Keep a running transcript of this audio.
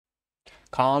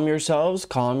Calm yourselves,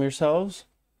 calm yourselves.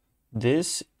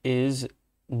 This is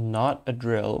not a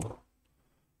drill.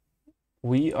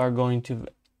 We are going to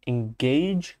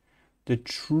engage the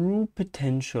true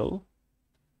potential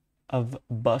of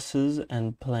buses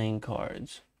and playing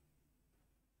cards.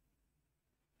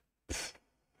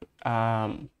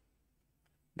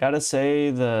 Gotta say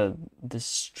the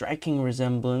striking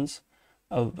resemblance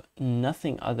of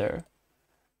nothing other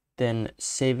than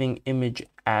saving image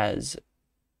as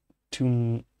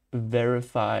to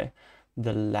verify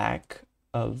the lack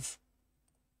of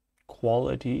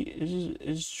quality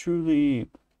is truly,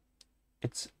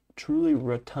 it's truly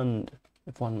rotund,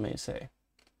 if one may say.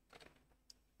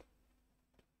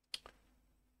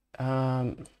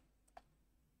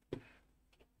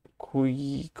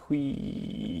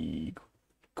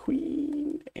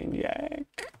 Queen and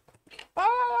Jack.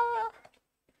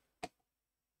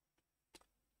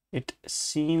 It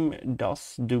seem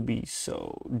doth do be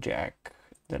so, Jack.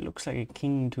 That looks like a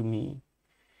king to me.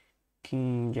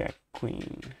 King, Jack,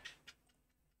 Queen.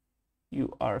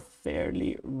 You are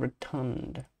fairly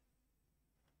rotund.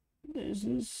 This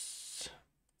is...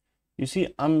 You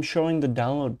see, I'm showing the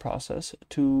download process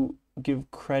to give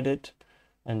credit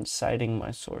and citing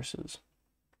my sources.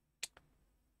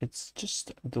 It's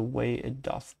just the way it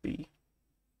doth be.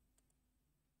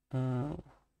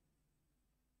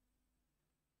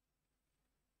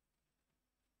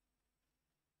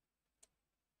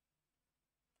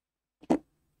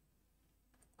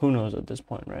 Who knows at this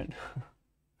point, right?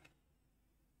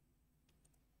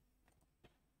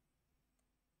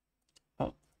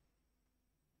 Oh.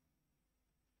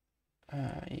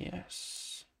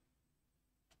 Yes.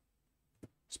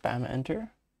 Spam enter.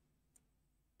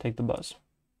 Take the bus.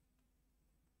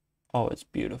 Oh, it's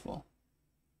beautiful.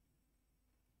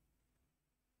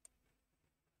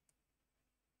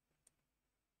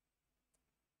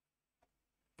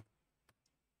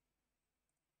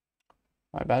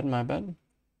 My bad, my bad.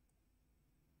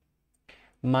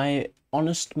 My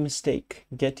honest mistake.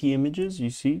 Getty Images, you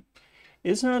see,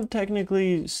 it's not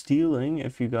technically stealing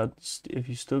if you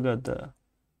still got the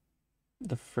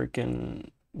freaking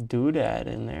doodad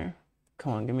in there.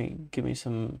 Come on, give me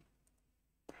some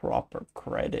proper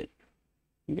credit.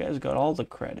 You guys got all the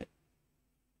credit.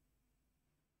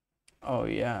 Oh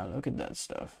yeah, look at that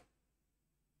stuff.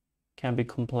 Can't be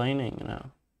complaining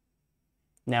now.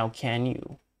 Now can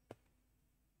you?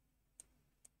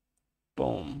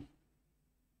 Boom.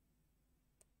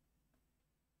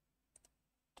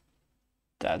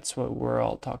 That's what we're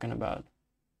all talking about.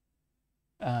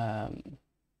 Now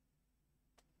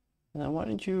why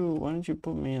didn't you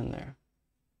put me in there?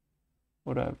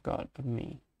 What I've got of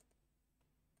me?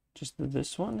 Just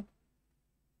this one?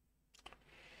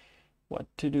 What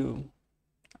to do?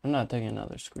 I'm not taking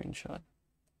another screenshot.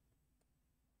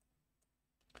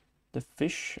 The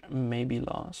fish may be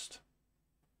lost,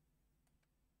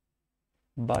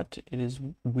 but it is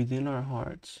within our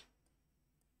hearts.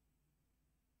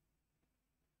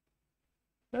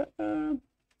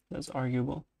 That's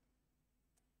arguable.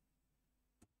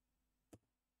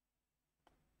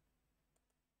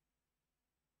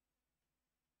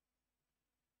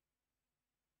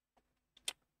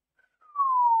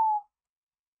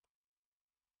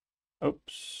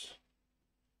 Oops.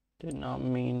 Did not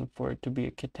mean for it to be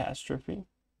a catastrophe.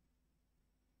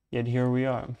 Yet here we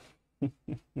are.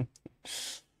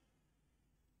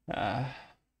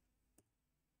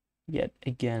 Yet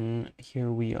again,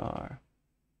 here we are.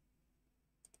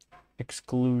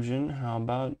 Exclusion, how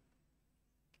about?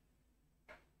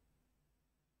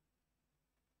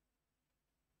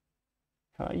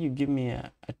 How about you give me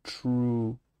a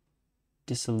true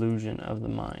disillusion of the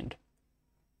mind?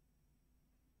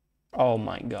 Oh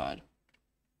my god.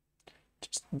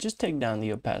 Just take down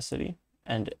the opacity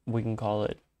and we can call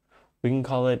it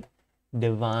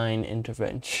divine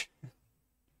intervention.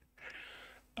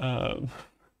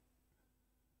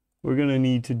 We're gonna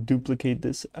need to duplicate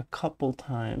this a couple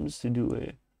times to do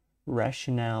a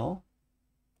rationale.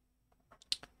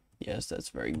 Yes, that's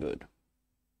very good.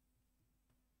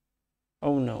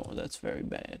 Oh no, that's very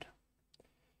bad.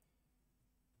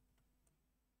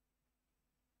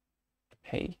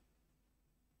 Hey,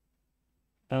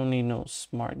 I don't need no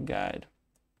smart guide.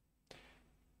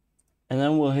 And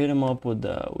then we'll hit him up with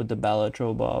the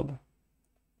Balatro Bob.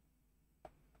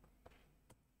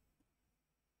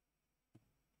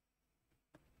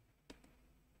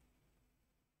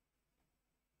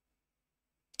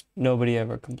 Nobody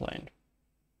ever complained.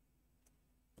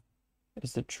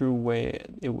 It's the true way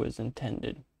it was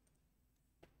intended.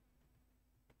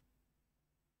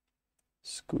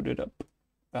 Scoot it up.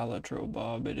 Balatro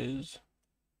Bob it is.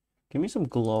 Give me some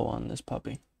glow on this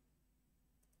puppy.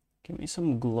 Give me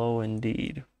some glow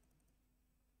indeed,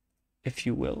 if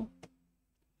you will.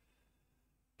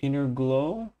 Inner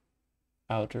glow,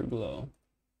 outer glow.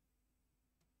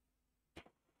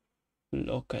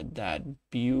 Look at that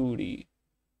beauty.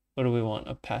 What do we want?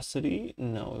 Opacity?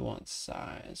 No, we want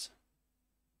size.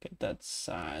 Get that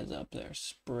size up there.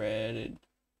 Spread it.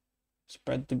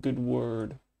 Spread the good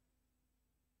word.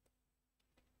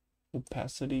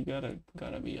 Opacity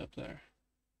gotta be up there.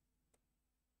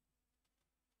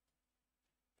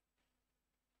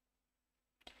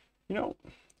 You know,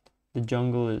 the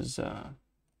jungle is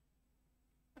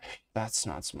that's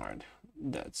not smart.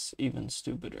 That's even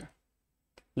stupider.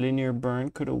 Linear burn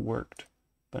could have worked,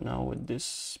 but now with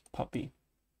this puppy,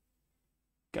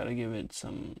 gotta give it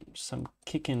some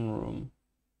kicking room.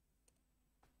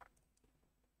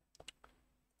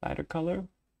 Lighter color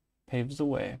paves the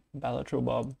way.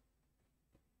 Balatro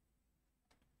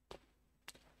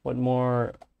What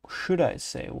more should I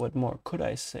say? What more could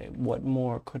I say? What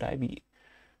more could I be?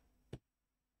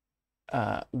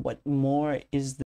 What more is